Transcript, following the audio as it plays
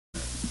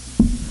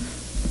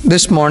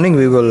This morning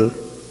we will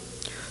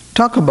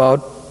talk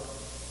about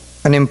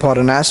an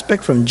important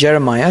aspect from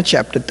Jeremiah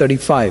chapter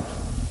 35.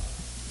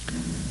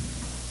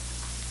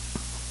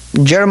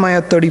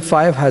 Jeremiah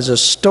 35 has a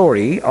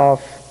story of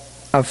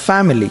a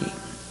family.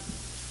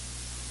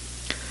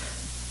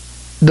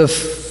 The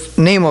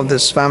name of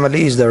this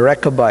family is the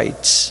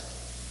Rechabites.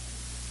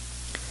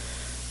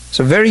 It's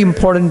a very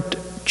important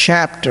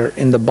chapter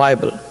in the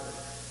Bible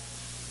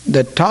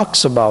that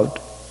talks about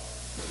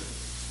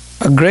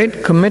a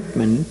great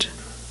commitment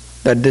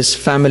that this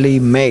family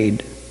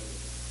made.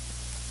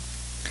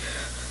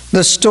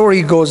 The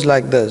story goes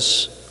like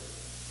this.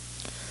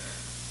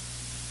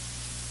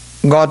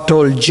 God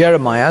told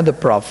Jeremiah the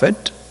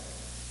prophet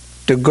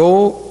to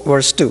go,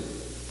 verse 2,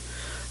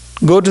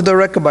 go to the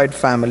Rechabite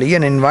family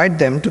and invite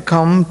them to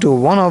come to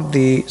one of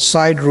the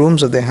side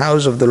rooms of the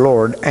house of the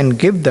Lord and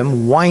give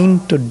them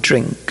wine to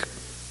drink.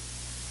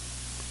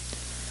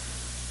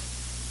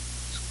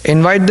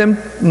 Invite them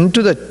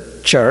into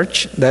the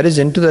church, that is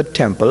into the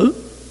temple,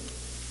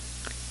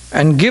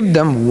 and give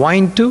them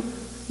wine to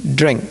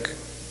drink.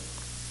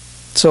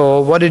 So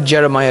what did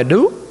Jeremiah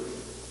do?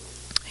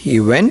 He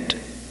went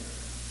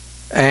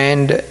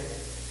and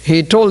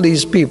he told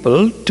these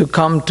people to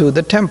come to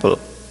the temple.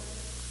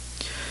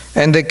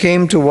 And they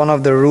came to one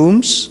of the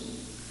rooms,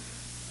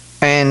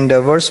 and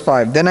verse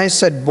 5, then I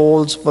set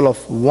bowls full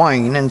of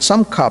wine and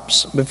some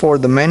cups before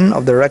the men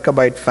of the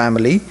Rechabite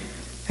family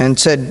and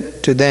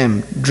said to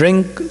them,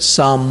 drink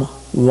some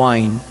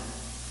wine.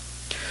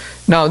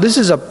 Now this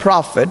is a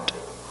prophet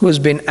who has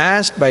been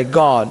asked by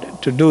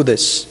God to do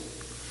this.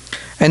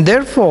 And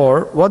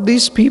therefore, what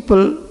these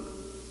people,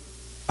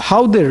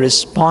 how they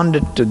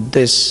responded to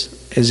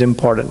this is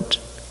important.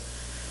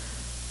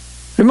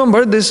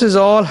 Remember, this is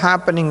all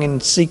happening in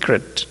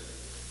secret.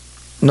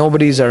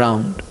 Nobody's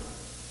around.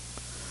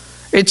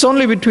 It's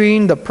only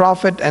between the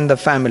prophet and the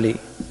family.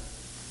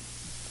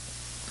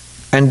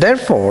 And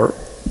therefore,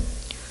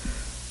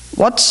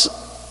 what's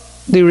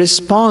the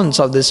response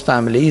of this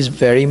family is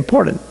very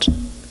important.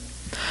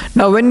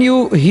 Now, when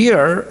you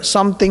hear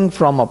something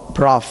from a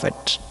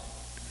prophet,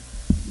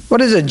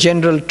 what is a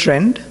general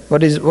trend? What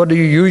do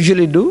you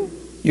usually do?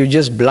 You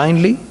just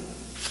blindly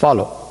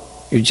follow.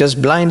 You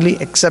just blindly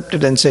accept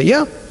it and say,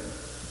 yeah,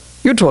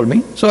 you told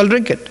me, so I'll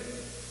drink it.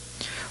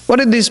 What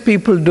did these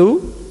people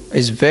do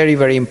is very,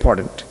 very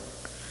important.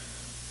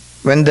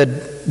 When the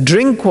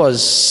drink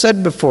was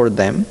set before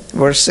them,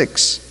 verse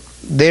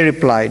 6, they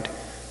replied,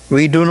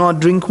 we do not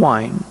drink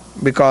wine,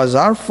 because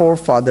our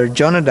forefather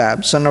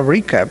Jonadab, son of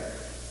Rechab,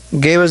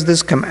 gave us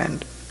this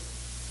command.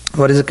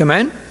 What is the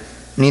command?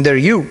 Neither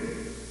you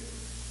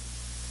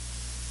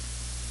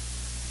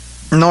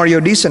nor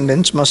your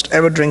descendants must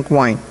ever drink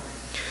wine,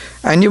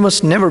 and you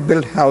must never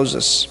build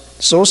houses,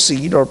 sow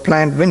seed, or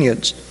plant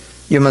vineyards.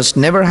 You must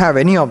never have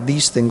any of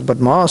these things, but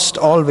must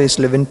always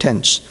live in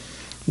tents.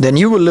 Then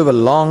you will live a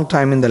long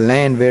time in the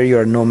land where you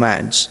are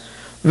nomads.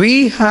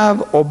 We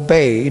have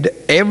obeyed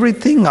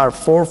everything our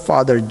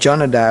forefather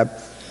Jonadab,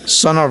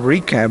 son of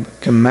Rechab,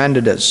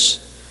 commanded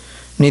us.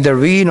 Neither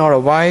we nor our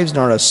wives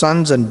nor our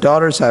sons and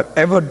daughters have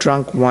ever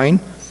drunk wine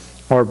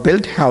or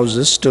built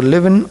houses to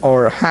live in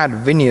or had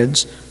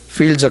vineyards,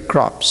 fields or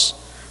crops.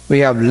 We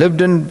have lived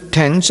in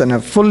tents and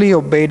have fully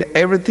obeyed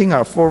everything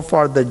our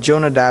forefather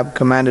Jonadab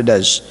commanded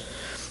us.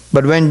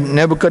 But when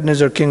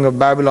Nebuchadnezzar, king of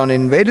Babylon,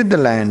 invaded the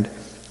land,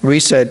 we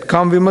said,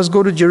 come, we must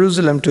go to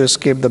Jerusalem to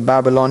escape the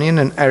Babylonian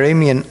and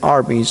Aramean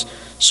armies.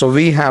 So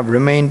we have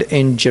remained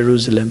in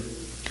Jerusalem.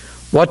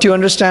 What you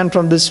understand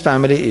from this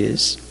family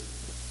is,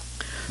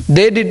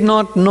 they did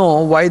not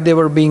know why they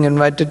were being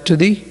invited to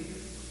the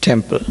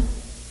temple.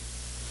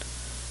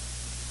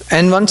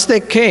 And once they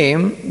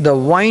came, the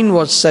wine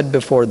was set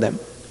before them.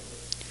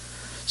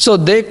 So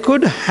they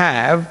could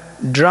have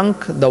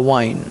drunk the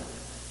wine.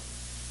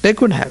 They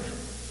could have.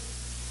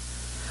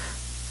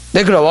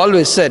 They could have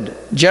always said,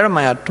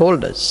 Jeremiah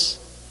told us.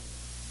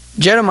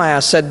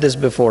 Jeremiah said this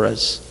before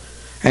us,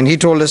 and he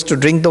told us to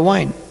drink the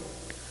wine.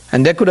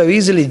 And they could have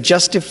easily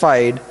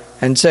justified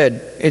and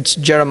said, it's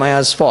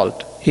Jeremiah's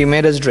fault. He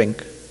made us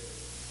drink.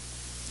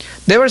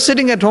 They were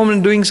sitting at home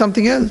and doing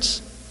something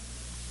else.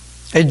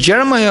 It's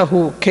Jeremiah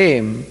who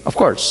came, of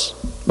course,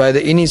 by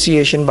the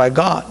initiation by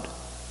God.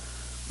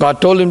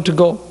 God told him to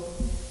go.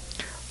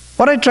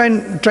 What I'm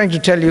trying to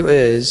tell you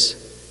is,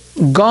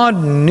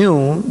 God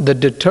knew the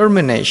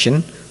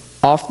determination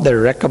of the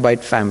Rechabite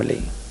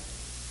family.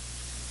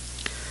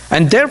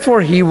 And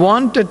therefore, he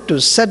wanted to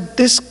set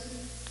this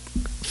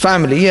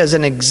family as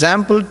an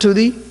example to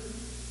the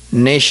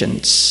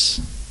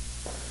nations.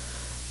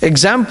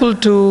 Example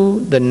to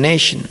the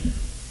nation.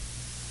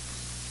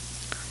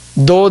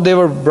 Though they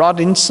were brought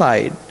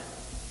inside,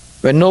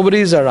 when nobody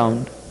is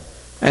around,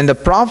 and the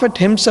prophet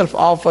himself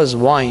offers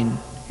wine,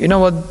 you know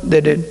what they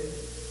did?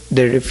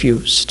 They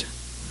refused.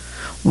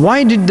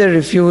 Why did they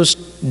refuse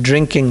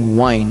drinking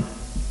wine?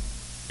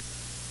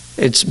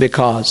 It's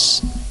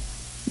because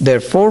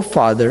their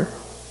forefather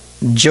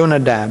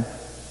Jonadab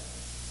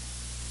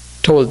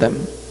told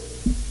them,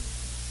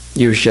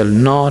 you shall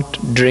not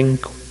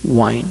drink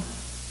wine.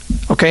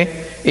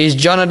 Okay? Is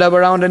Jonadab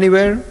around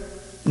anywhere?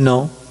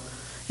 No.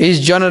 Is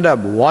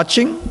Jonadab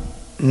watching?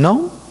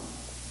 No.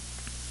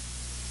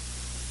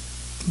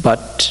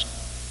 But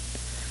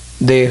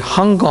they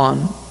hung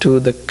on to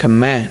the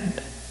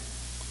command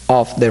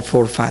of their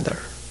forefather.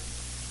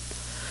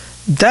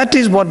 That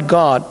is what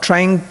God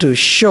trying to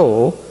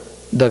show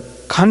the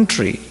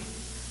country,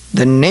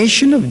 the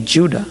nation of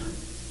Judah,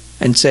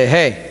 and say,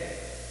 hey,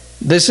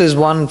 this is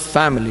one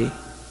family.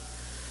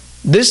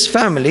 This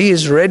family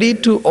is ready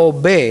to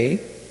obey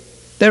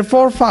their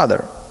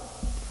forefather,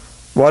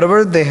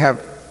 whatever they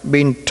have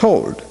been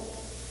told.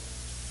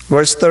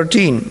 Verse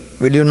 13,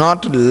 will you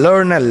not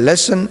learn a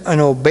lesson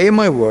and obey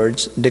my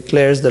words,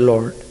 declares the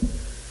Lord.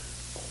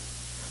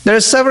 There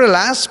are several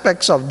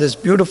aspects of this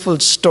beautiful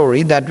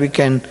story that we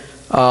can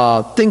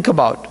think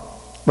about.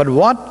 But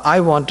what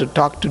I want to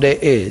talk today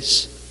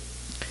is,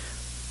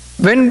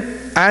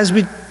 as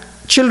we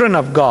children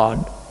of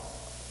God,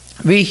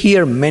 we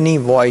hear many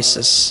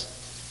voices.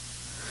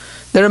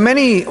 There are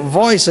many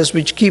voices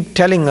which keep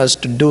telling us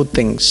to do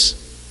things.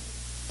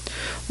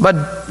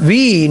 But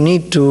we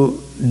need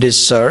to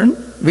discern,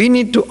 we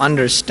need to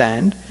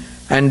understand,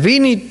 and we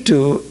need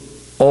to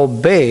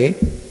obey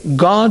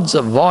God's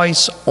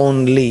voice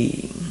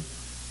only.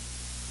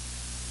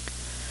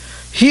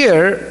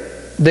 Here,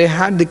 they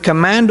had the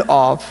command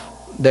of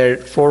their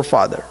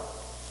forefather.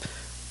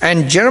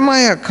 And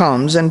Jeremiah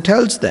comes and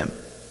tells them,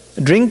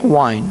 drink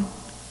wine.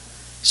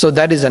 So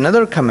that is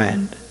another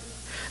command.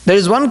 There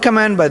is one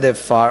command by their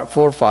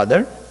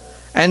forefather,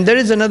 and there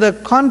is another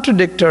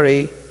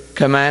contradictory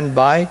command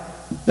by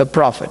the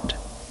prophet.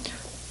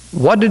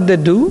 What did they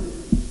do?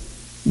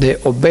 They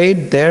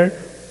obeyed their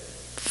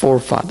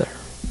forefather.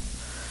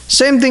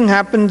 Same thing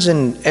happens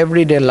in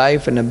everyday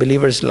life, in a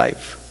believer's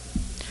life.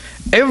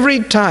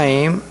 Every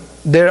time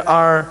there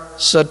are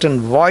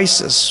certain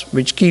voices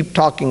which keep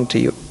talking to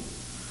you.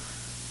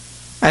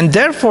 And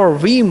therefore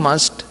we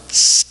must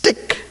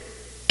stick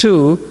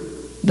to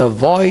the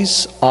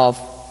voice of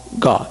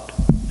God.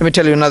 Let me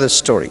tell you another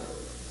story.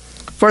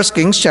 1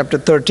 Kings chapter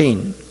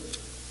 13.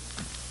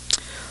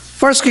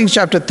 1 Kings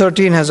chapter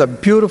 13 has a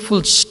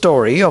beautiful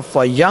story of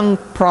a young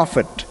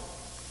prophet.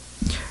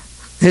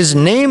 His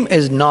name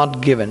is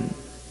not given.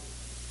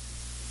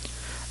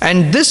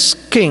 And this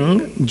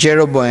king,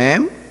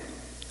 Jeroboam,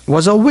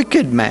 was a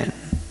wicked man.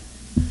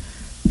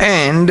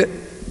 And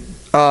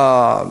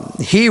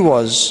he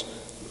was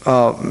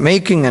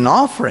making an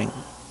offering.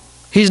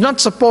 He's not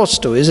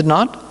supposed to, is it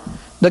not?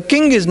 The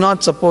king is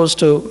not supposed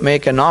to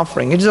make an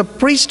offering. It is a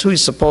priest who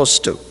is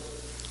supposed to.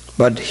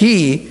 But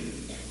he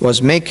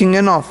was making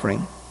an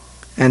offering.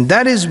 And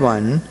that is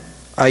when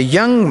a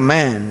young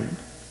man,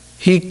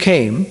 he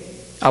came,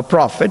 a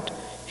prophet,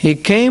 he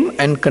came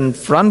and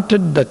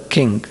confronted the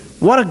king.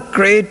 What a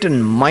great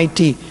and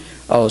mighty,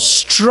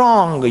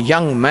 strong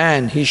young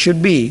man he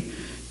should be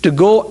to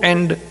go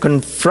and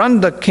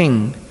confront the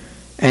king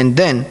and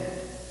then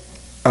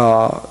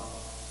tell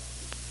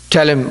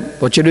him,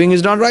 what you're doing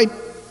is not right.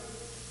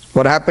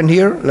 What happened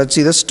here? Let's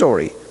see the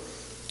story.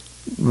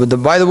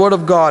 By the word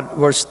of God,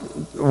 verse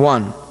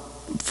 1,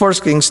 1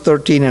 Kings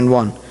 13 and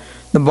 1.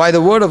 By the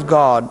word of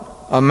God,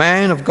 a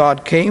man of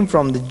God came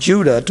from the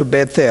Judah to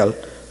Bethel,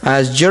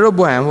 as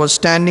Jeroboam was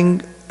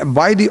standing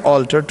by the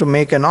altar to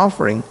make an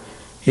offering.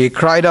 He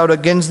cried out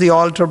against the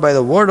altar by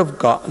the word of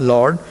God,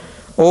 Lord,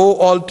 O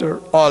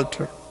altar,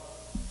 altar.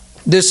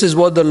 This is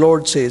what the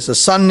Lord says, a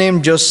son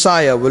named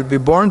Josiah will be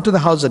born to the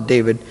house of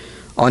David.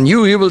 On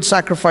you he will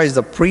sacrifice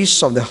the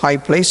priests of the high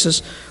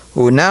places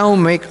who now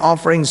make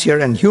offerings here,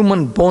 and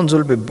human bones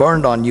will be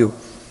burned on you.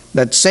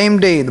 That same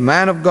day the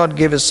man of God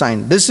gave a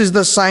sign. This is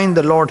the sign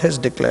the Lord has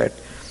declared.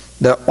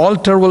 The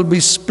altar will be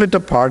split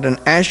apart and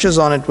ashes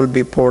on it will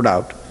be poured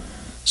out.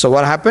 So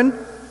what happened?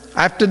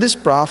 After this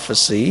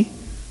prophecy,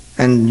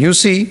 and you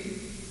see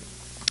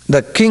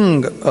the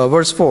king,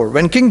 verse 4,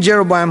 when King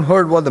Jeroboam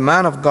heard what the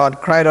man of God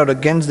cried out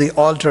against the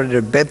altar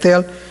at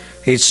Bethel,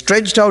 he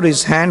stretched out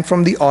his hand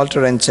from the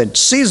altar and said,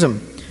 seize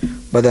him.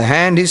 But the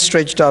hand he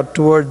stretched out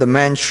toward the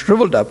man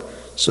shriveled up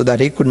so that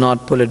he could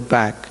not pull it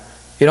back.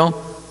 You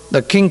know,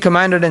 the king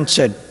commanded and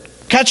said,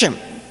 catch him.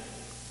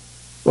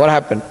 What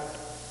happened?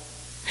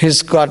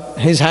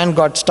 His hand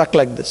got stuck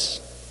like this.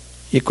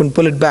 He couldn't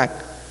pull it back.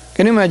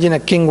 Can you imagine a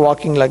king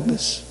walking like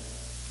this?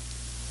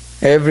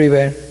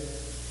 Everywhere.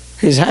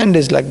 His hand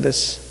is like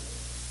this.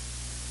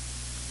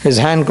 His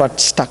hand got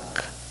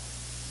stuck.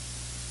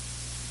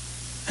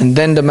 And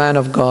then the man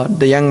of God,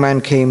 the young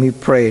man came, he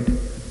prayed.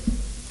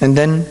 And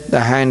then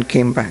the hand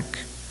came back.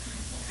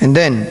 And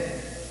then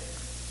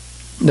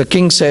the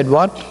king said,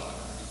 what?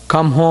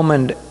 Come home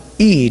and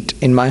eat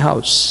in my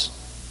house.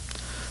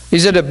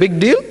 Is it a big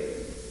deal?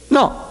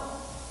 No.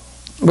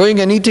 Going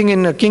and eating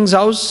in a king's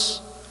house,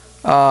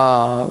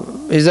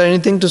 is there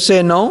anything to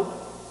say no?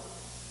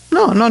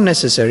 No, not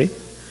necessary.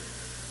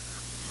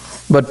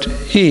 But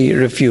he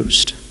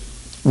refused.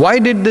 Why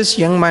did this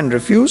young man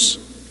refuse?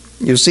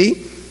 You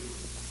see,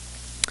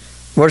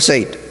 verse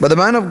 8, but the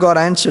man of God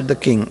answered the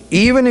king,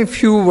 even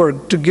if you were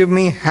to give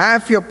me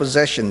half your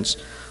possessions,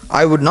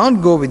 I would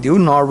not go with you,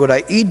 nor would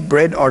I eat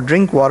bread or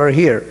drink water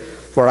here.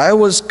 For I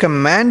was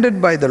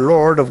commanded by the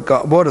Lord of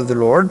God, word of the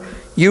Lord,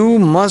 you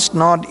must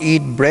not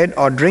eat bread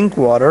or drink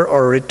water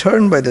or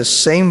return by the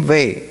same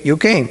way you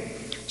came.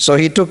 So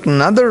he took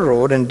another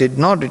road and did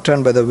not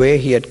return by the way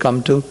he had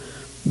come to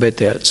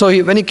Bethel.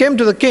 So when he came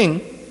to the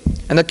king,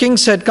 and the king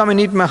said, come and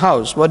eat my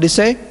house, what did he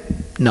say?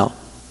 No,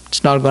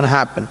 it's not going to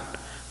happen.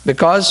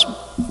 Because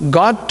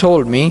God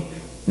told me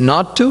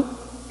not to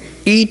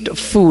eat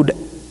food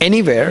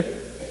anywhere,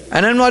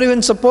 and I'm not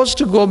even supposed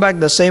to go back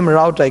the same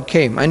route I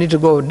came. I need to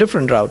go a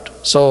different route.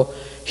 So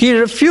he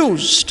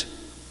refused.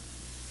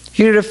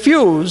 He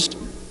refused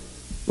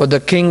what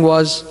the king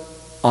was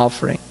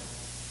offering.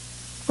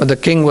 What the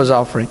king was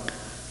offering.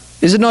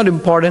 Is it not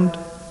important?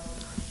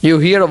 You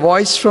hear a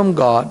voice from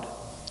God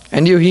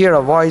and you hear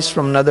a voice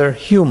from another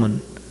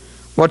human.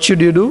 What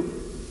should you do?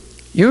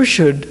 You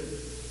should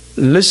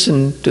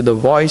listen to the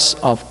voice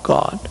of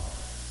God.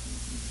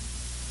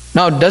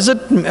 Now, does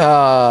it?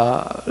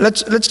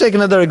 Let's take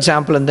another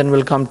example, and then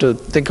we'll come to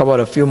think about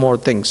a few more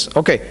things.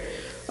 Okay,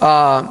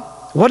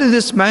 what did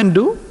this man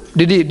do?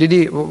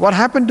 What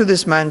happened to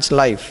this man's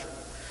life?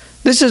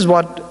 This is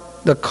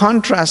what the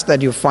contrast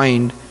that you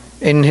find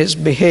in his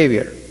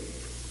behavior.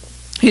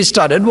 He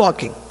started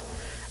walking,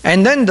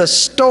 and then the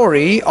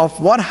story of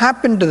what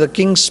happened to the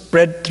king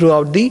spread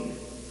throughout the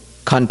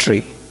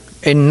country.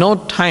 In no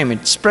time,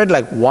 it spread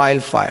like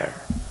wildfire.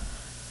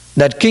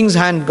 That king's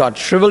hand got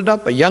shriveled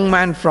up. A young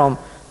man from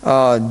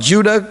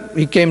Judah,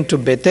 he came to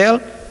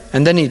Bethel,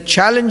 and then he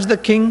challenged the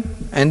king,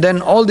 and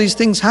then all these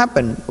things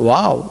happened.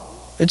 Wow,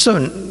 it's a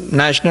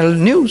national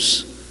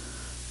news.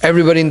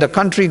 Everybody in the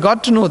country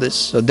got to know this.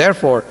 So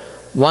therefore,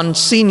 one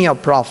senior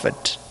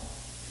prophet,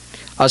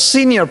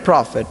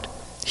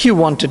 he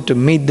wanted to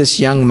meet this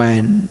young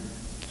man.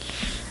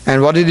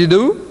 And what did he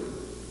do?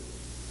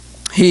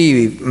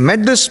 He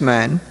met this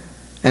man.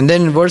 And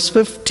then in verse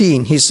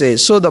 15 he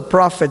says, so the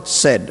prophet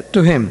said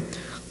to him,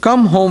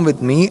 come home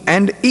with me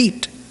and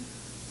eat.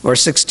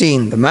 Verse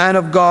 16, the man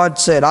of God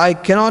said, I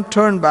cannot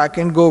turn back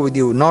and go with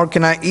you, nor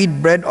can I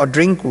eat bread or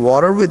drink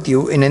water with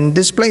you in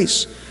this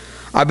place.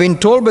 I've been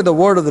told by the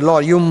word of the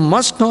Lord, you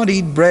must not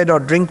eat bread or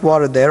drink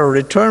water there or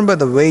return by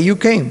the way you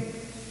came.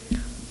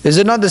 Is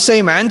it not the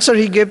same answer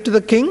he gave to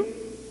the king?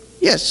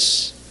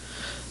 Yes.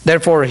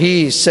 Therefore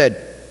he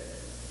said,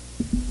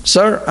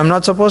 sir, I'm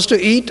not supposed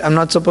to eat. I'm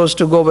not supposed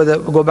to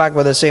go back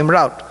by the same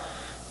route.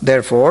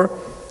 Therefore,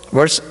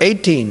 verse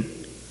 18,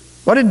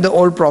 what did the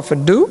old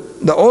prophet do?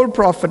 The old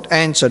prophet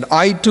answered,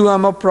 I too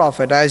am a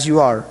prophet as you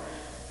are.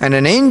 And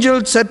an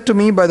angel said to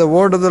me by the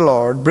word of the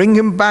Lord, bring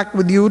him back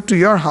with you to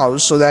your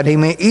house so that he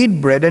may eat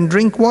bread and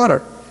drink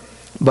water.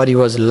 But he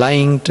was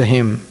lying to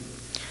him.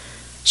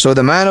 So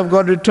the man of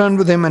God returned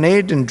with him and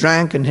ate and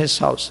drank in his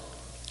house.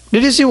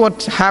 Did you see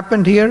what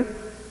happened here?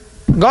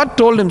 God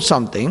told him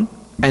something.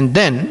 And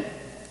then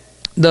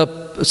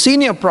the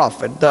senior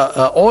prophet,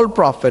 the old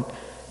prophet,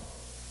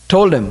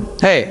 told him,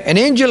 hey, an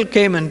angel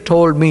came and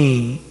told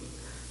me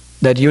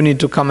that you need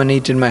to come and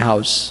eat in my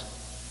house.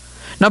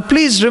 Now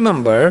please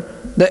remember,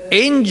 the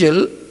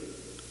angel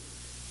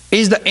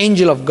is the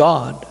angel of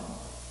God.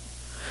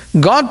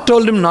 God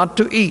told him not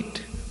to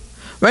eat.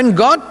 When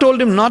God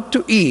told him not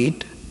to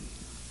eat,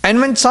 and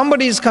when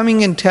somebody is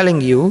coming and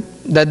telling you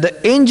that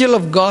the angel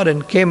of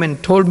God came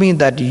and told me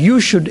that you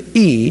should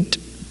eat,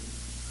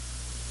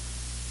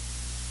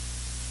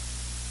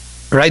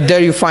 right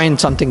there you find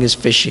something is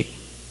fishy.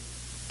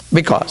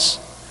 Because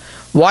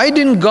why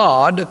didn't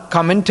God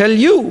come and tell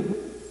you?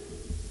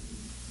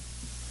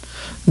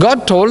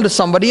 God told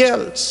somebody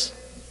else.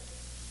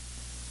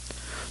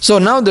 So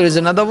now there is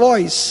another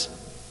voice.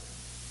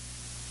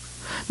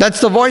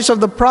 That's the voice of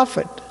the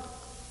prophet.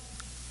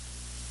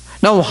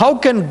 Now how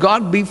can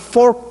God be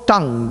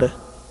fork-tongued?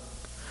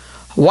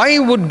 Why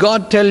would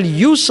God tell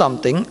you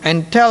something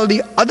and tell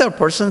the other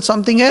person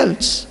something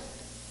else?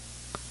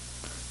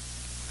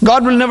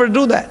 God will never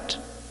do that.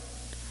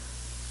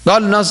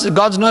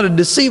 God's not a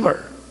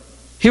deceiver.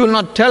 He will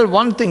not tell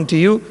one thing to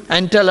you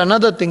and tell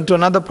another thing to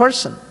another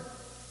person.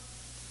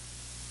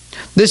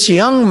 This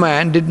young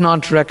man did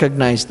not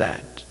recognize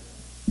that.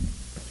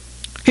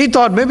 He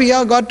thought, maybe,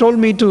 yeah, God told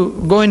me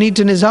to go and eat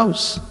in his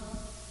house.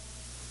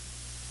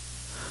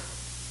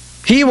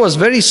 He was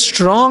very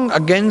strong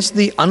against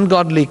the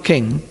ungodly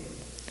king,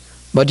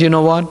 but you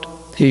know what?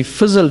 He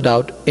fizzled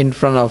out in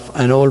front of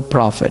an old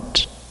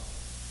prophet.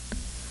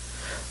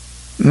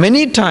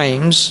 Many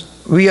times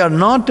we are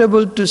not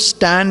able to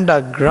stand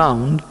our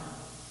ground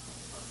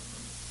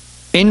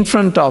in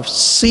front of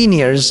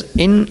seniors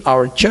in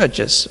our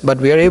churches, but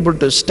we are able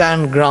to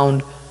stand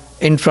ground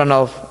in front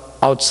of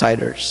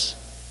outsiders.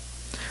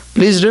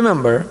 Please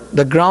remember,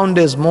 the ground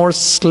is more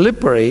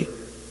slippery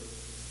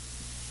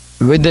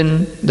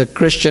within the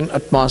Christian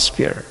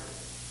atmosphere.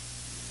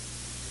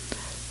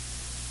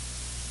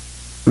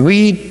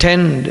 We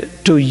tend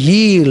to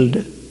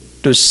yield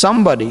to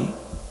somebody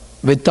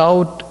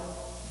without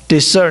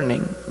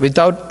discerning,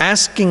 without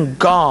asking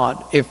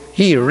God if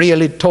He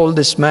really told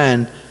this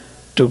man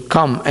to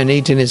come and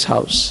eat in his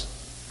house.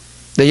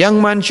 The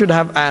young man should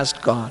have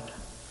asked God,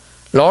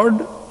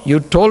 Lord,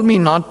 you told me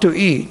not to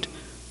eat.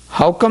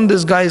 How come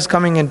this guy is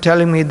coming and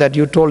telling me that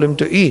you told him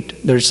to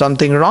eat? There's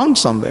something wrong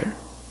somewhere.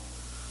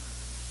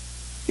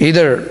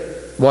 Either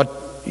what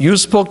you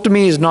spoke to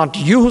me is not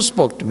you who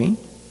spoke to me,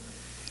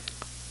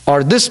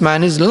 or this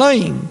man is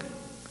lying.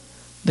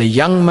 The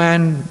young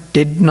man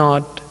did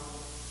not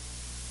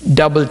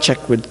double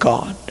check with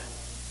God.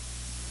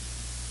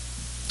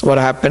 What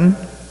happened?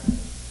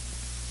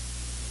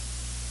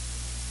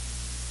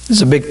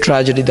 It's a big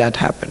tragedy that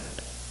happened.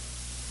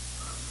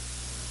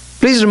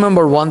 Please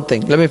remember one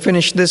thing. Let me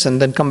finish this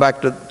and then come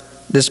back to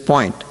this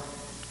point.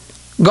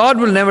 God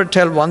will never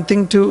tell one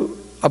thing to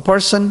a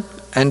person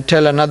and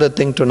tell another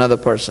thing to another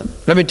person.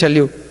 Let me tell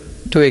you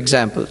three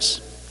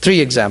examples.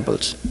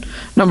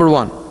 Number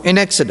one, in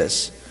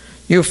Exodus,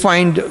 you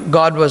find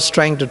God was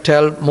trying to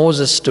tell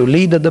Moses to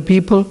lead the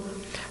people,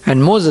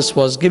 and Moses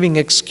was giving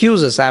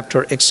excuses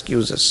after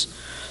excuses.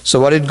 So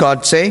what did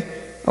God say?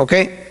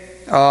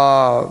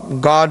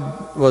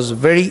 God was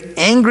very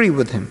angry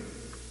with him.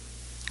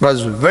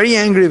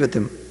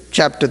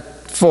 Chapter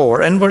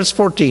 4 and verse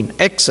 14.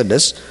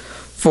 Exodus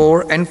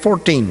 4 and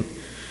 14.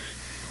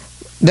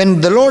 Then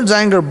the Lord's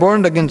anger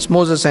burned against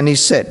Moses, and he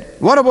said,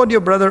 "What about your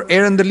brother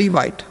Aaron the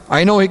Levite?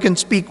 I know he can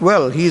speak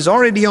well. He is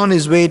already on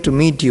his way to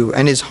meet you,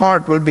 and his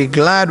heart will be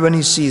glad when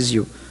he sees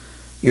you.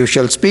 You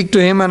shall speak to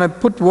him, and I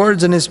put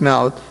words in his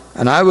mouth,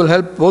 and I will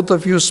help both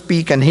of you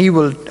speak, and he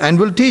will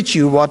teach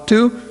you what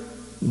to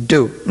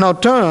do." Now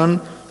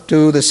turn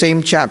to the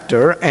same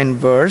chapter and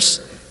verse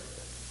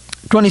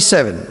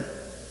 27.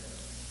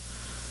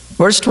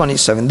 Verse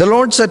 27. The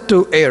Lord said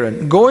to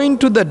Aaron, "Go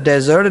into the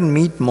desert and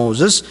meet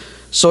Moses."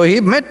 So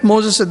he met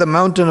Moses at the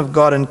mountain of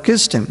God and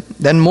kissed him.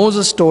 Then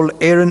Moses told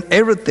Aaron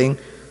everything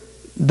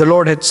the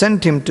Lord had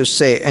sent him to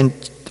say, and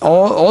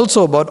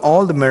also about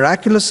all the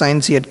miraculous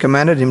signs he had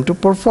commanded him to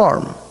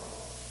perform.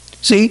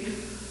 See,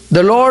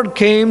 the Lord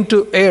came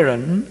to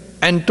Aaron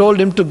and told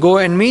him to go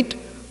and meet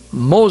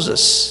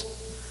Moses.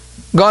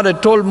 God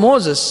had told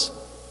Moses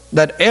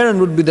that Aaron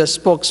would be the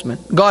spokesman.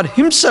 God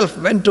himself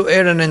went to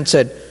Aaron and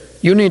said,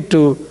 "You need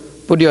to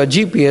put your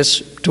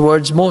GPS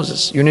towards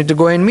Moses. You need to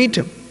go and meet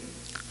him."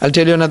 I'll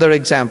tell you another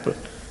example.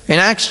 In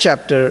Acts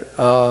chapter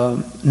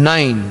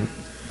 9,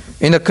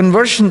 in the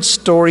conversion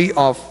story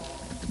of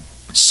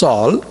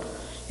Saul,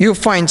 you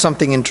find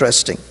something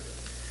interesting.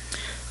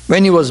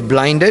 When he was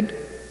blinded,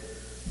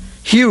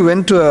 he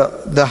went to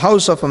the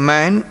house of a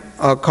man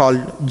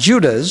called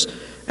Judas,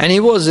 and he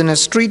was in a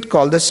street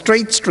called the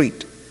Straight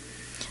Street.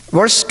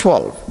 Verse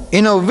 12,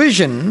 in a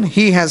vision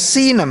he has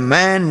seen a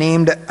man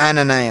named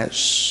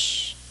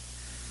Ananias.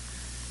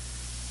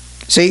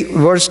 See,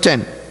 verse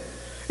 10.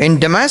 In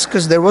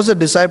Damascus there was a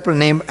disciple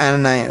named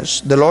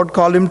Ananias. The Lord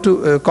called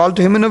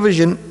to him in a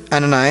vision,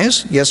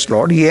 "Ananias?" "Yes,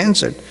 Lord," he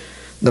answered.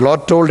 The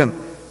Lord told him,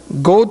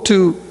 "Go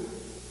to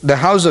the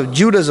house of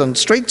Judas on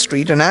Straight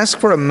Street and ask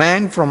for a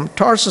man from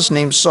Tarsus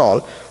named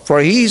Saul,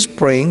 for he is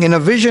praying. In a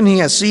vision he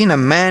has seen a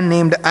man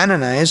named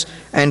Ananias,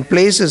 and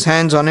place his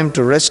hands on him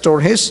to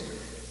restore his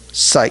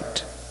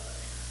sight."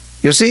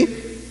 You see,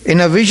 in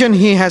a vision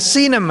he has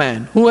seen a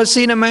man. Who has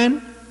seen a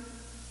man?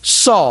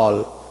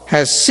 Saul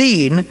has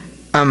seen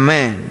a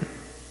man.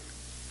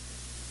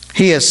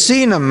 He has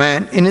seen a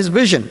man in his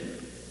vision.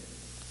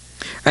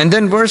 And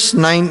then verse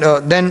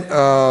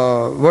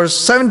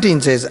 17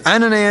 says,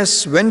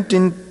 Ananias went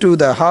into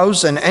the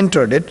house and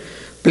entered it.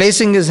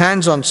 Placing his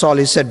hands on Saul,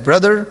 he said,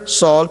 "Brother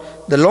Saul,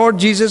 the Lord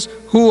Jesus,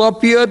 who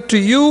appeared to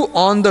you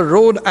on the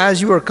road as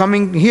you were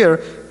coming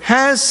here,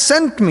 has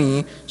sent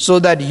me so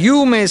that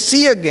you may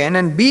see again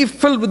and be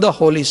filled with the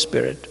Holy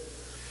Spirit."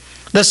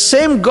 The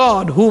same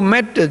God who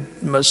met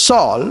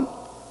Saul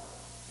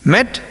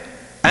met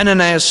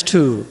Ananias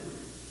too.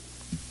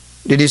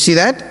 Did you see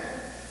that?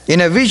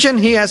 In a vision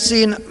he has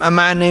seen a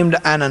man named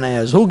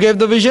Ananias. Who gave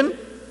the vision?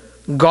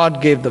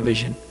 God gave the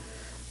vision.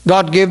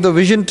 God gave the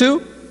vision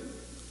to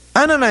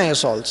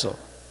Ananias also.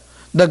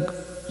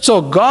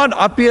 So God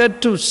appeared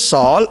to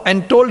Saul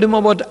and told him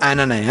about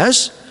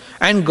Ananias,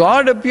 and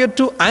God appeared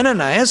to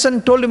Ananias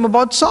and told him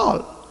about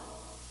Saul.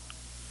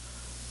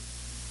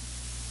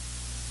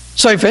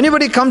 So if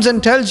anybody comes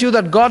and tells you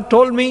that God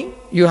told me,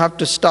 you have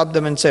to stop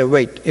them and say,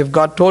 wait, if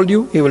God told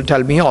you, he will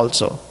tell me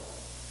also.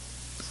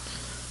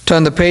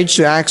 Turn the page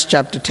to Acts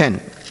chapter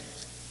 10.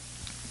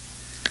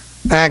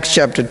 Acts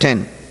chapter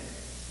 10.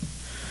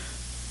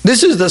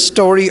 This is the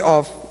story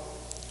of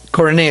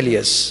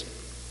Cornelius.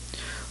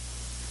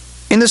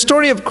 In the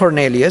story of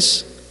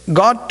Cornelius,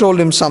 God told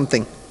him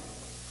something.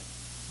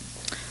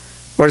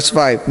 Verse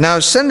 5. Now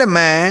send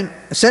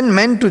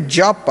men to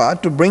Joppa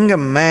to bring a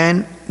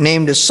man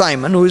named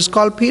Simon, who is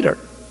called Peter.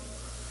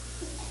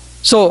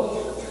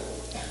 So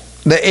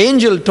the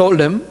angel told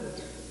him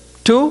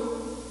to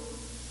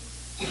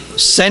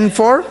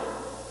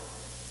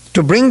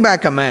bring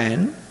back a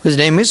man whose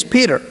name is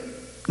Peter.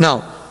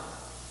 Now,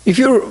 if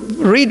you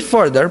read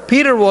further,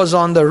 Peter was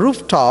on the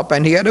rooftop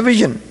and he had a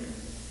vision.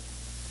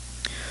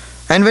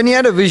 And when he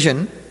had a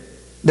vision,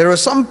 there were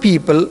some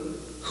people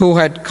who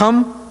had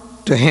come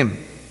to him.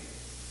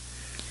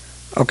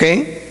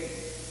 Okay?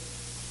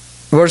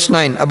 Verse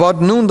 9,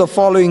 about noon the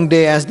following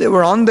day, as they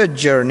were on their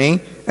journey,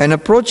 and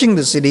approaching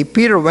the city,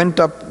 Peter went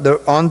up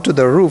onto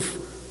the roof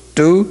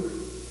to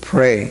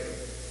pray.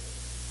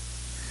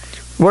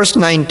 Verse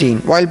 19.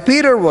 While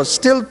Peter was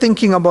still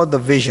thinking about the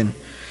vision,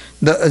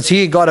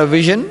 he got a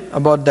vision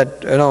about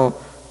that,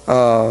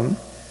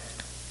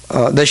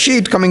 the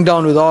sheet coming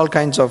down with all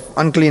kinds of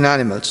unclean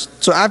animals.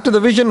 So after the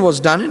vision was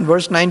done, in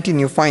verse 19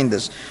 you find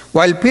this.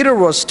 While Peter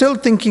was still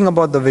thinking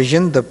about the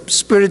vision, the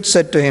Spirit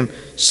said to him,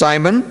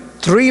 Simon,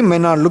 3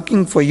 men are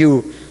looking for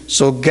you.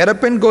 So get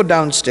up and go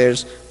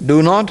downstairs.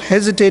 Do not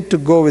hesitate to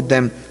go with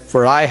them,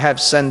 for I have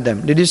sent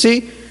them. Did you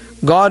see?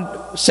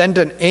 God sent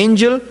an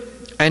angel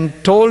and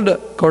told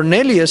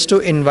Cornelius to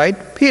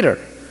invite Peter.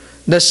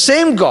 The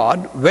same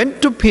God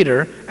went to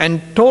Peter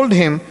and told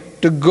him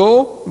to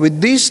go with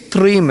these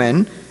 3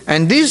 men,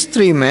 and these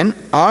 3 men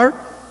are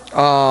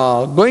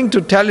going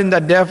to tell him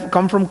that they have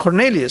come from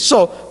Cornelius.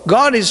 So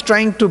God is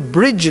trying to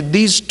bridge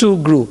these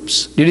 2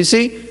 groups. Did you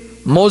see?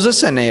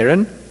 Moses and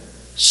Aaron,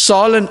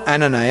 Saul and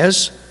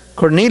Ananias,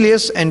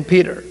 Cornelius and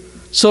Peter.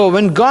 So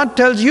when God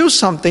tells you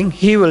something,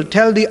 He will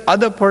tell the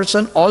other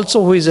person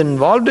also who is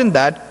involved in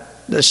that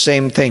the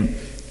same thing.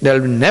 There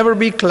will never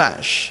be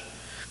clash.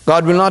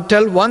 God will not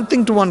tell one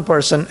thing to one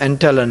person and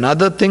tell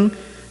another thing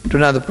to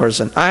another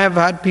person. I have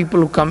had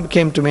people who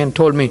came to me and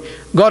told me,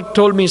 God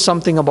told me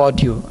something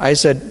about you. I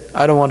said,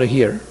 I don't want to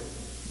hear.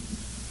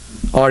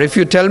 Or if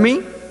you tell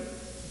me,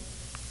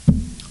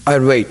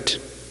 I'll wait.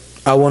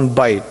 I won't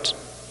bite.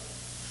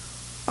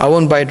 I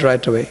won't bite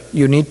right away.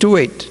 You need to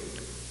wait.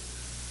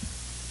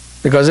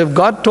 Because if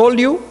God told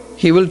you,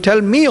 He will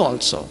tell me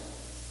also.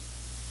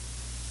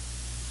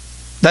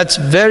 That's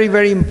very,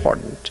 very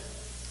important.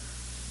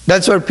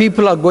 That's where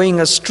people are going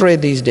astray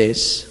these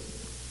days.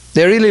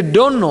 They really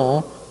don't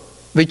know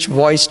which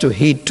voice to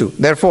heed to.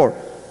 Therefore,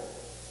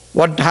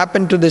 what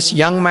happened to this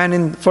young man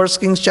in 1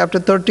 Kings chapter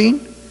 13?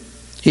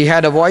 He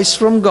had a voice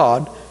from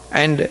God,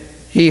 and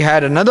he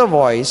had another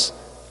voice,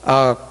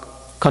 a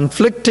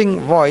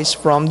conflicting voice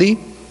from the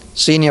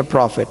senior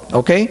prophet.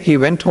 Okay? He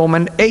went home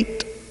and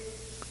ate.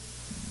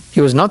 He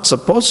was not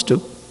supposed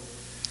to.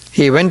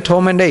 He went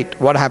home and ate.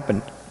 What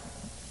happened?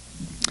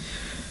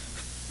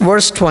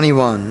 Verse 20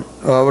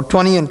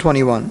 and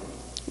 21.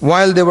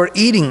 While they were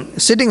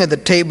sitting at the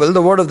table,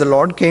 the word of the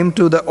Lord came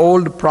to the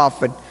old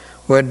prophet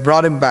who had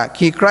brought him back.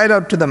 He cried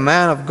out to the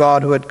man of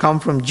God who had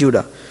come from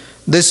Judah.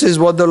 This is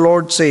what the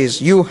Lord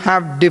says. You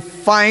have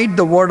defied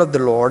the word of the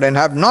Lord and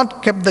have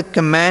not kept the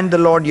command the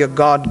Lord your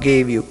God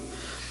gave you.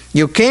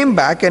 You came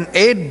back and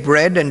ate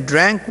bread and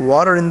drank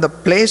water in the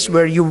place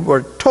where you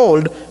were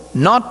told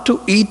not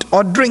to eat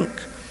or drink.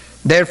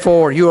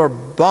 Therefore, your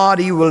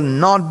body will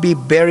not be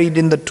buried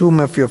in the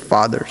tomb of your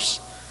fathers.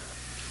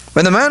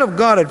 When the man of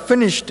God had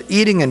finished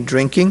eating and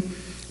drinking,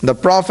 the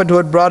prophet who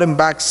had brought him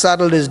back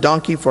saddled his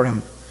donkey for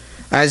him.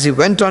 As he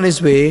went on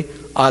his way,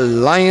 a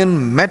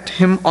lion met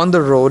him on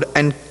the road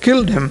and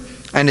killed him,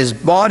 and his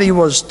body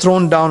was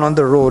thrown down on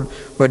the road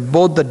with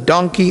both the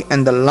donkey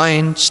and the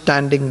lion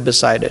standing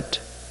beside it.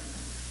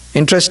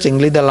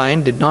 Interestingly, the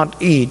lion did not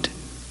eat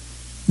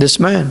this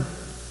man.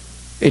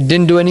 It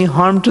didn't do any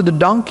harm to the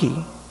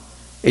donkey.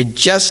 It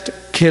just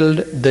killed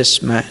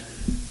this man.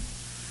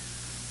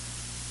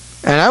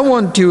 And I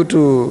want you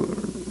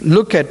to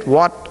look at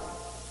what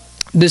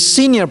the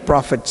senior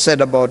prophet said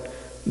about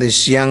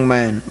this young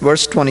man.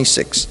 Verse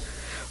 26.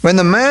 When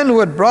the man who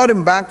had brought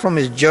him back from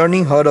his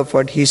journey heard of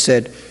it, he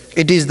said,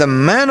 It is the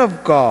man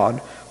of God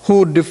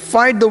who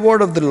defied the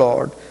word of the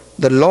Lord.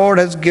 The Lord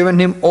has given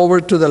him over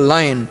to the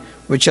lion,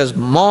 which has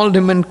mauled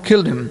him and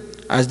killed him,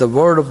 as the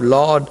word of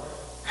Lord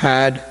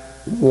had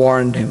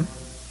warned him.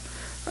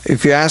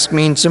 If you ask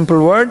me in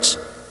simple words,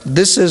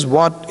 this is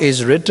what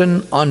is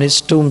written on his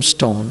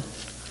tombstone.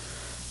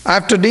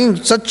 After doing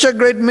such a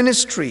great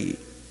ministry,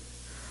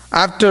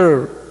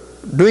 after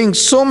doing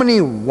so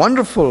many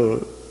wonderful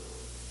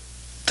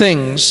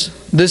things,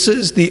 this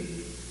is the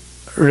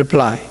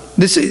reply.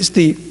 This is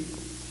the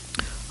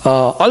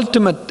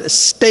ultimate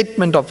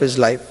statement of his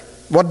life.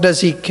 What does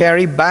he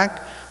carry back?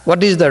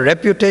 What is the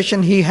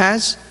reputation he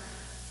has?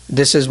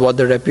 This is what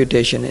the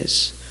reputation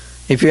is.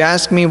 If you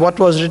ask me what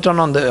was written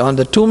on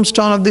the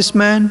tombstone of this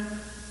man,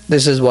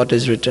 this is what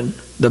is written.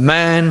 The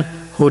man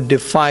who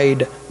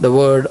defied the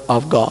word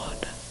of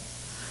God.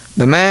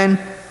 The man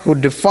who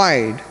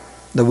defied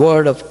the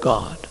word of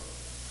God.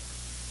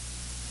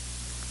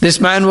 This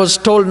man was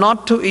told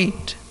not to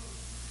eat.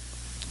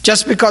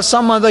 Just because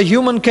some other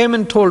human came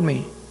and told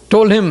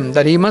him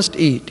that he must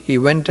eat, he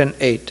went and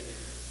ate.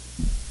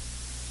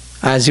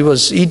 As he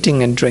was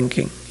eating and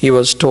drinking, he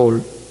was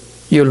told,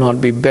 you will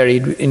not be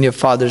buried in your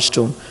father's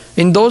tomb.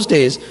 In those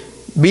days,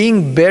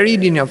 being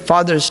buried in your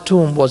father's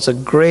tomb was a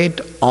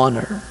great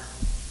honor.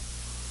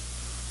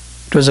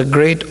 It was a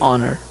great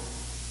honor.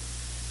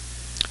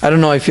 I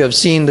don't know if you have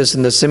seen this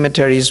in the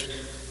cemeteries.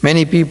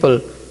 Many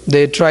people,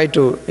 they try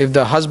to, if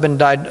the husband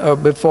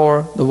died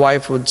before, the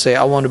wife would say,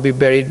 I want to be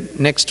buried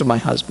next to my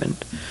husband.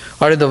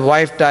 Or if the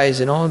wife dies,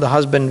 the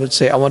husband would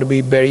say, I want to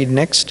be buried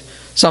next.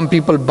 Some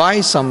people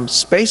buy some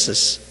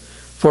spaces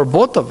for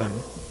both of them.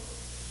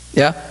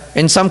 Yeah.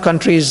 In some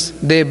countries,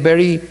 they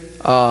bury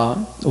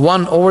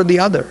one over the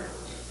other.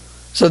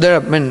 So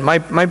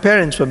my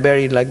parents were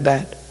buried like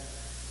that.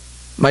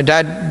 My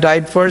dad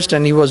died first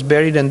and he was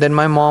buried, and then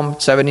my mom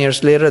 7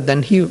 years later,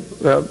 then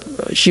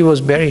she was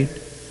buried.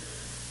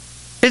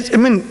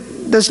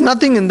 There's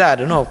nothing in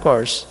that, of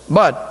course,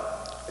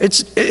 but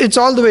it's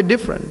all the way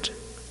different.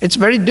 It's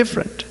very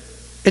different.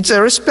 It's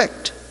a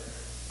respect.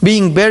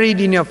 Being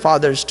buried in your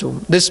father's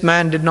tomb. This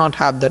man did not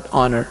have that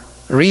honor.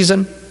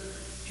 Reason?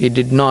 He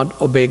did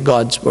not obey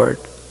God's word.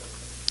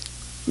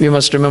 We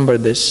must remember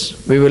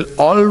this. We will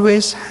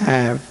always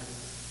have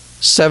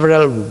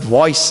several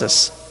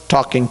voices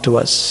talking to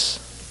us.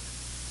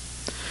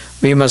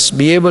 We must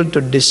be able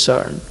to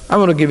discern. I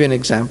want to give you an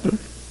example.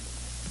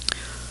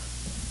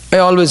 I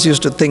always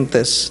used to think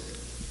this.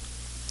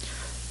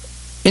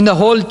 In the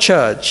whole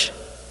church,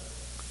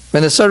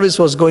 when the service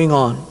was going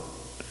on,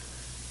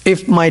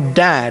 if my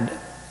dad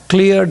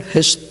cleared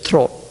his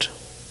throat,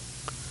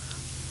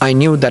 I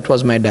knew that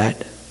was my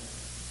dad.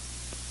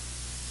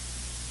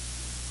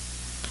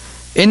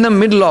 In the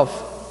middle of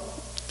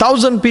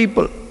 1,000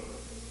 people,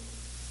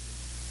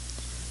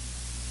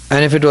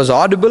 and if it was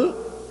audible,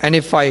 and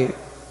if I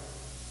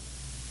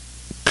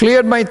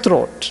cleared my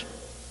throat,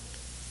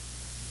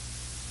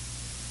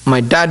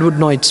 my dad would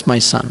know it's my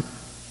son.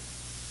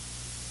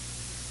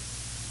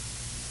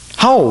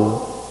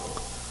 How?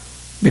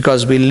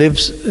 Because we live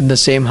in the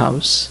same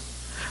house.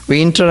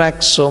 We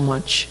interact so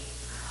much.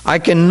 I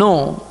can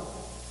know.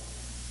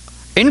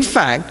 In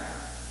fact,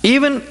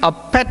 even a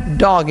pet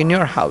dog in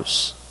your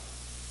house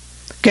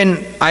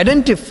can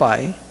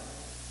identify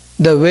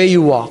the way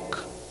you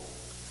walk.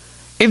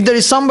 If there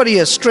is somebody,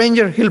 a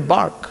stranger, he'll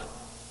bark.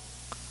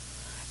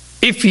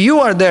 If you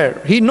are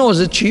there, he knows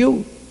it's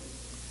you.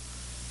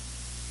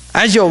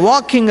 As you're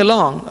walking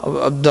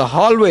along the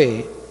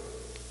hallway,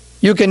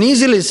 you can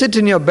easily sit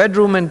in your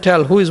bedroom and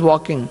tell who is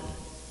walking.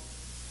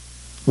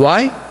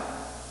 Why?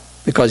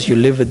 Because you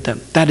live with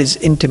them. That is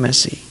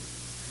intimacy.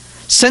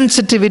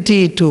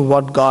 Sensitivity to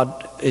what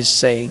God is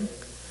saying.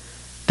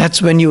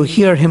 That's when you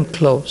hear Him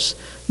close.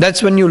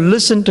 That's when you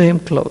listen to Him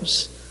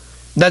close.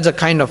 That's the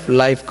kind of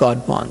life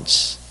God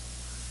wants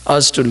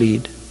us to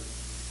lead.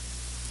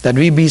 That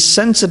we be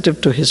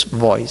sensitive to His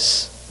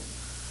voice.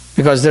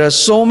 Because there are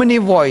so many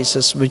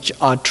voices which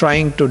are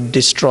trying to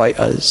destroy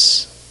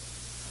us.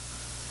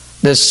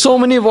 There's so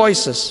many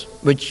voices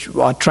which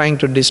are trying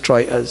to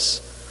destroy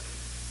us.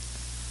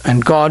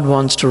 And God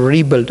wants to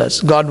rebuild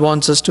us. God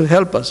wants us to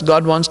help us.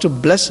 God wants to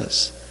bless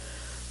us.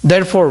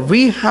 Therefore,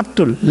 we have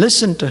to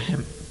listen to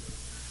Him.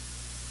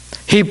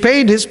 He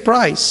paid His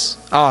price,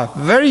 a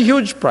very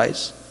huge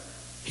price.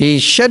 He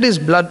shed His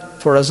blood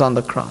for us on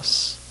the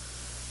cross,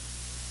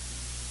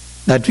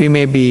 that we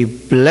may be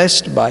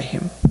blessed by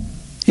Him.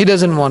 He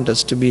doesn't want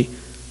us to be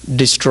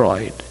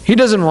destroyed. He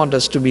doesn't want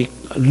us to be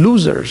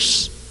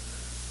losers.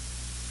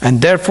 And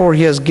therefore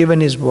He has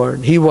given His word.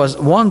 He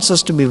wants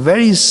us to be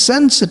very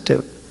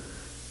sensitive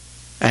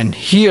and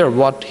hear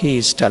what He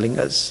is telling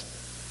us.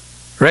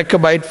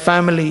 Rechabite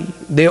family,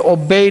 they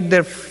obeyed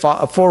their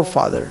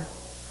forefather.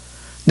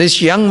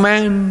 This young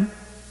man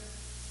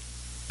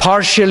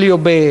partially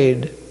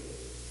obeyed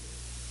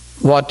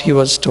what he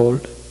was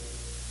told.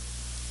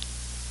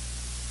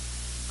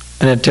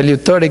 And I'll tell you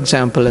third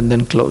example and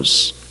then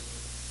close.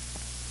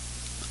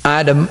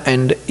 Adam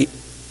and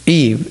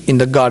Eve in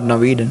the Garden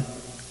of Eden.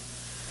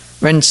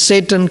 When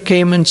Satan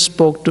came and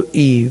spoke to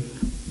Eve,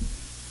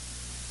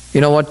 you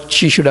know what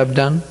she should have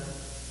done?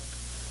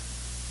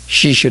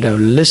 She should have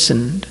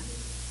listened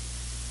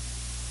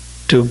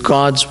to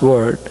God's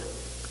word,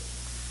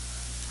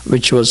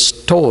 which was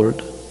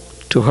told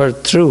to her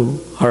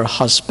through her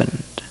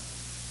husband.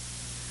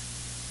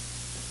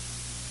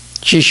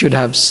 She should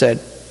have said,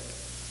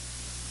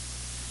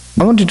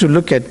 I want you to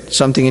look at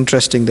something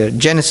interesting there.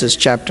 Genesis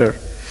 3.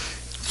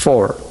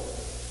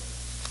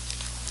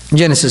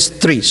 Genesis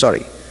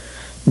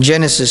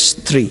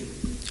 3.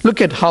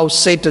 Look at how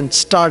Satan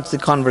starts the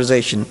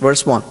conversation.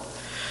 Verse 1.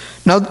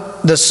 Now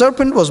the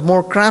serpent was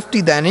more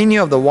crafty than any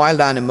of the wild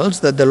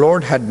animals that the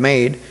Lord had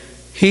made.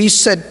 He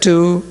said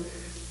to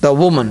the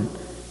woman,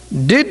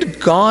 did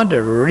God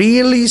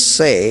really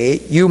say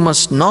you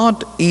must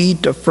not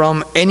eat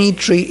from any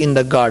tree in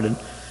the garden?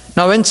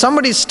 Now when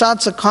somebody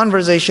starts a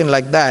conversation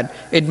like that,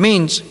 it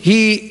means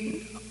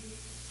he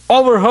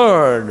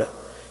overheard,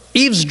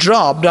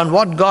 eavesdropped on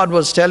what God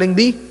was telling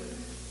the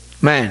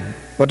man.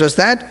 What was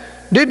that?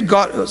 Did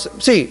God,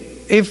 see,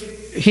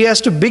 if he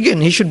has to begin,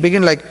 he should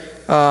begin like,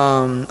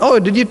 oh,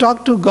 did you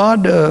talk to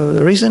God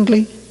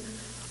recently?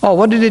 Oh,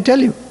 what did He tell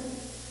you?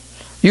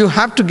 You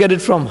have to get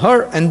it from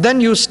her, and then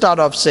you start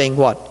off saying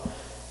what?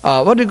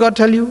 What did God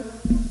tell you?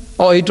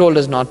 Oh, He told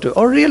us not to.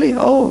 Oh, really?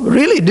 Oh,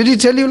 really? Did He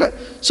tell you?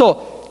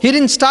 So, He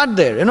didn't start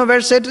there. You know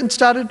where Satan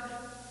started?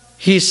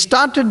 He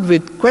started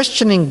with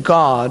questioning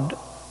God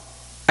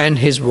and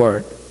His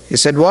word. He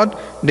said, what?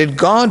 Did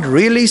God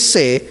really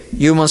say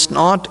you must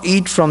not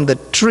eat from the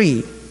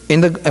tree,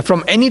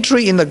 from any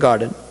tree in the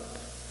garden?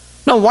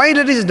 Now, why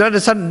does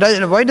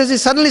He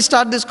suddenly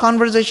start this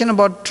conversation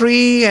about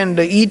tree and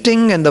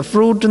eating and the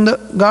fruit in the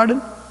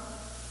garden?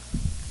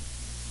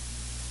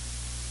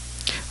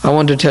 I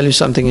want to tell you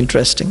something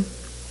interesting.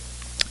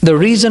 The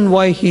reason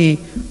why he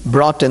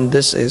brought in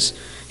this is,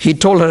 he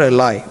told her a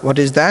lie. What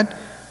is that?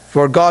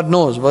 For God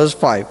knows, verse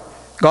 5,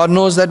 God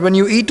knows that when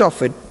you eat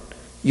of it,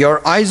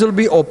 your eyes will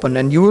be opened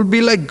and you will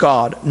be like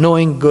God,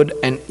 knowing good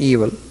and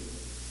evil.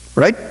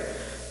 Right?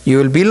 You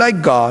will be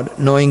like God,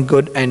 knowing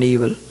good and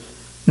evil.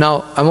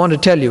 Now, I want to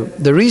tell you,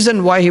 the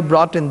reason why he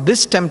brought in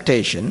this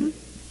temptation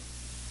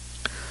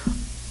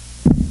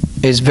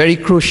is very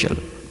crucial.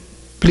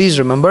 Please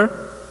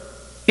remember,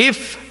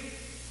 if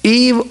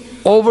Eve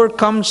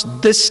overcomes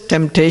this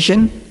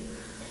temptation,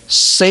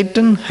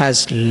 Satan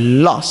has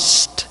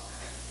lost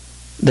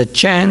the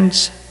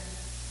chance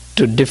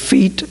to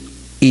defeat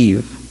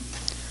Eve.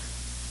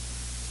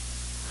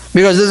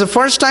 Because this is the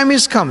first time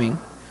he's coming,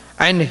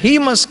 and he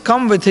must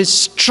come with his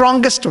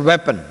strongest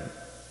weapon.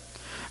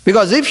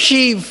 Because if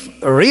she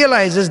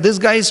realizes this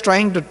guy is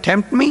trying to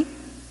tempt me,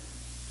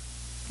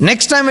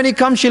 next time when he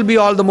comes, she'll be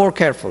all the more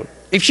careful.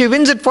 If she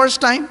wins it first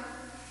time,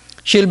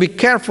 she'll be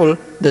careful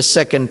the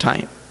second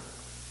time.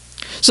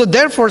 So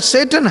therefore,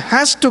 Satan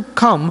has to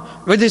come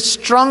with his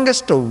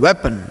strongest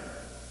weapon.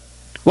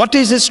 What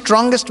is his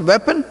strongest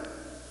weapon?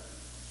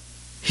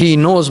 He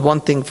knows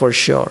one thing for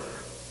sure.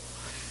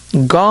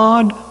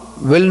 God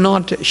will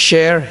not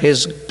share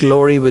his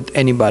glory with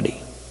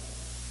anybody.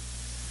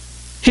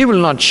 He will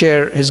not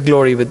share his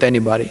glory with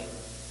anybody.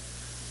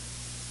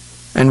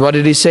 And what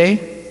did he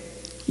say?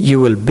 You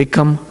will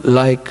become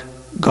like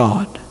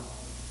God.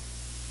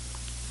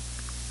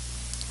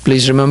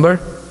 Please remember,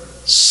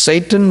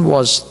 Satan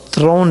was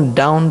thrown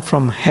down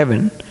from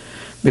heaven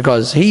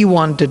because he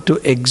wanted to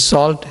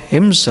exalt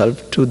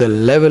himself to the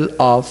level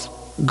of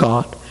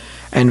God.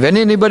 And when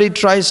anybody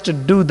tries to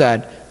do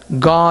that,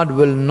 God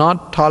will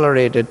not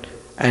tolerate it,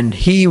 and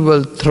he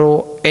will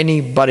throw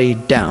anybody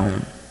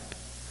down.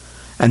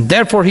 And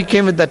therefore he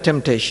came with that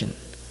temptation.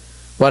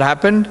 What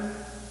happened?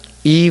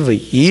 Eve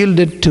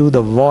yielded to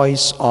the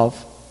voice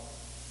of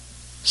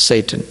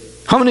Satan.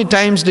 How many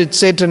times did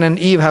Satan and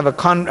Eve have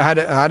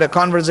had a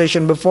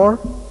conversation before?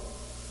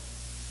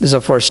 This is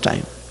the first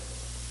time.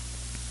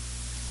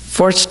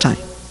 First time.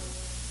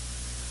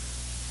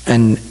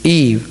 And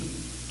Eve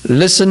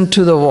listened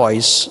to the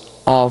voice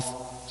of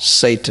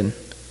Satan.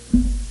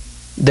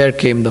 There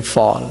came the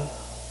fall.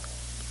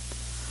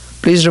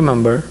 Please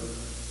remember,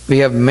 we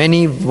have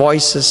many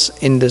voices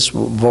in this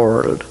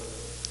world.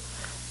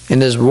 In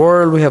this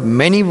world we have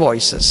many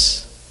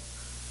voices.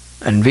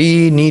 And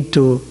we need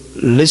to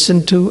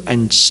listen to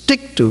and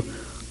stick to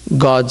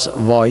God's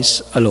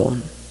voice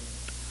alone.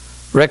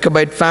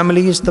 Rechabite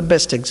family is the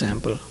best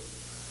example.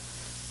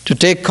 To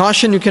take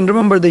caution, you can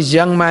remember this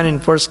young man in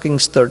 1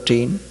 Kings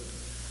 13.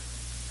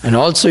 And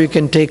also you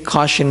can take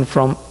caution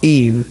from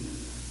Eve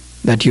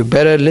that you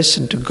better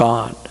listen to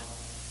God.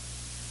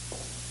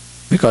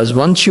 Because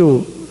once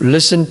you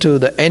listen to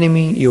the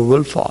enemy, you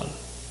will fall.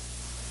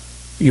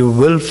 You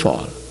will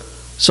fall.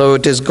 So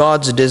it is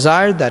God's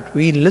desire that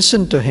we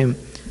listen to him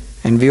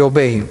and we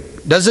obey him.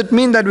 Does it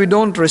mean that we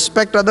don't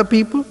respect other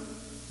people?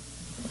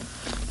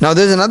 Now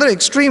there's another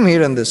extreme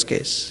here in this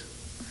case.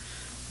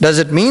 Does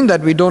it mean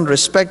that we don't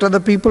respect other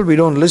people? We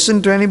don't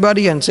listen to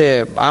anybody and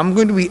say, I'm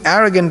going to be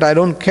arrogant, I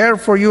don't care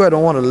for you, I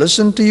don't want to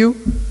listen to you?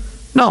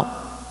 No.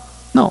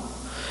 No.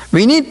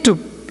 We need to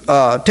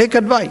take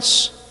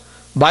advice.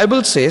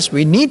 Bible says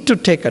we need to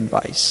take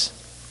advice.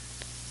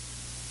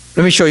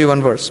 Let me show you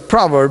one verse.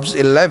 Proverbs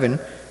 11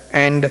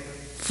 and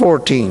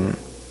 14.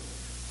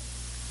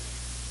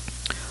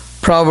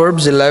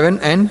 Proverbs 11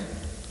 and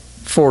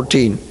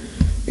 14.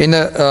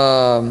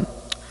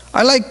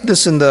 I like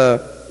this in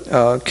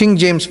the King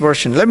James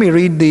Version. Let me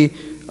read the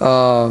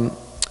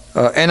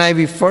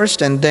NIV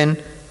first, and then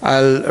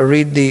I'll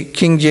read the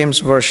King James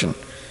Version.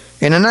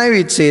 In NIV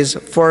it says,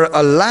 for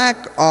a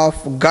lack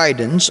of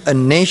guidance, a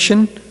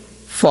nation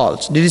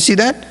falls. Did you see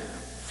that?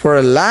 For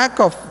a lack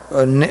of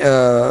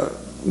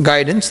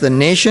guidance, the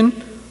nation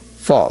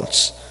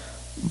falls.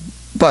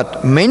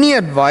 But many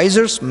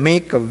advisors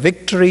make a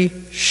victory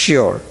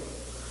sure.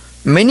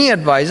 Many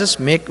advisors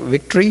make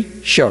victory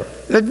sure.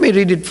 Let me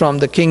read it from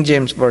the King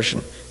James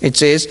Version. It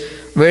says,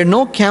 where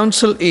no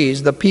counsel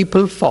is, the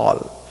people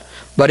fall.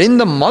 But in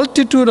the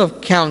multitude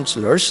of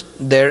counselors,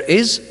 there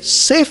is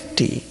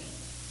safety.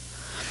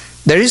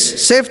 There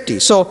is safety.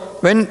 So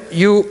when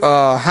you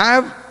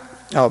have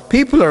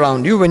people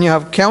around you, when you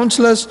have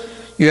counselors,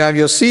 you have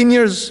your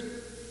seniors,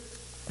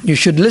 you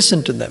should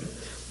listen to them.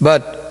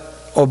 But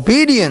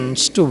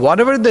obedience to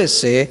whatever they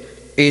say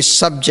is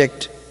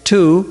subject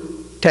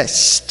to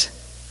test.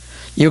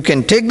 You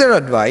can take their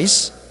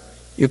advice,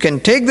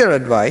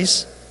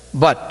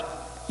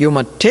 but you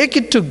must take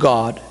it to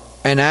God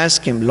and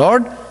ask him,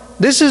 Lord,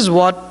 this is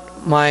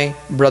what my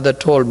brother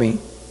told me.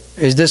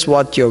 Is this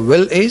what your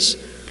will is?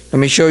 Let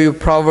me show you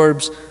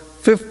Proverbs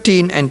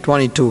 15 and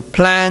 22.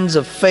 Plans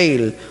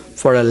fail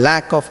for a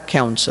lack of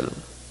counsel.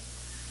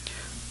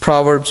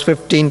 Proverbs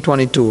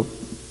 15:22.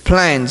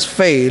 Plans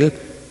fail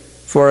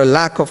for a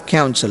lack of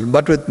counsel,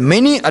 but with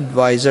many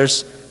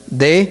advisors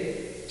they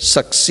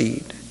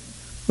succeed.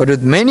 But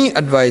with many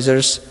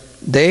advisors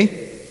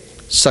they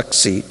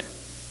succeed.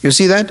 You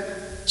see that?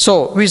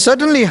 So we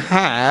certainly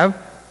have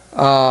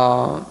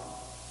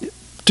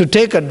to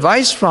take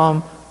advice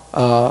from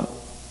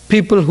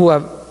people who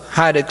have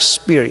had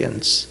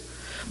experience.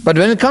 But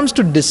when it comes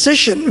to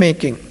decision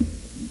making,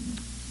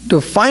 to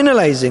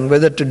finalizing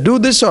whether to do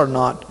this or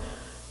not,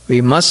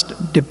 we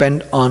must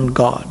depend on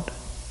God.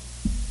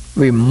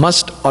 We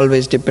must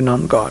always depend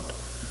on God.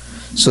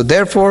 So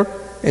therefore,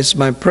 it's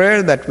my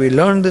prayer that we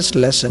learn this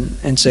lesson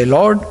and say,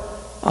 Lord,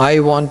 I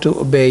want to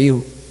obey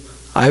you.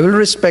 I will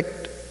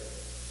respect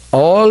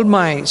all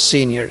my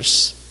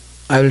seniors.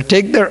 I will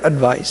take their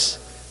advice.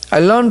 I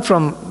learn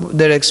from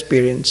their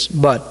experience,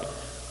 but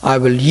I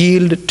will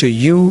yield to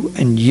you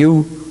and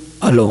you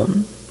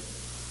alone.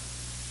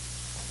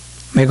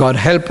 May God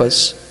help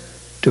us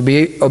to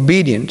be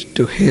obedient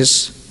to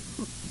His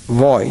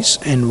voice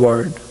and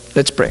word.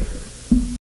 Let's pray.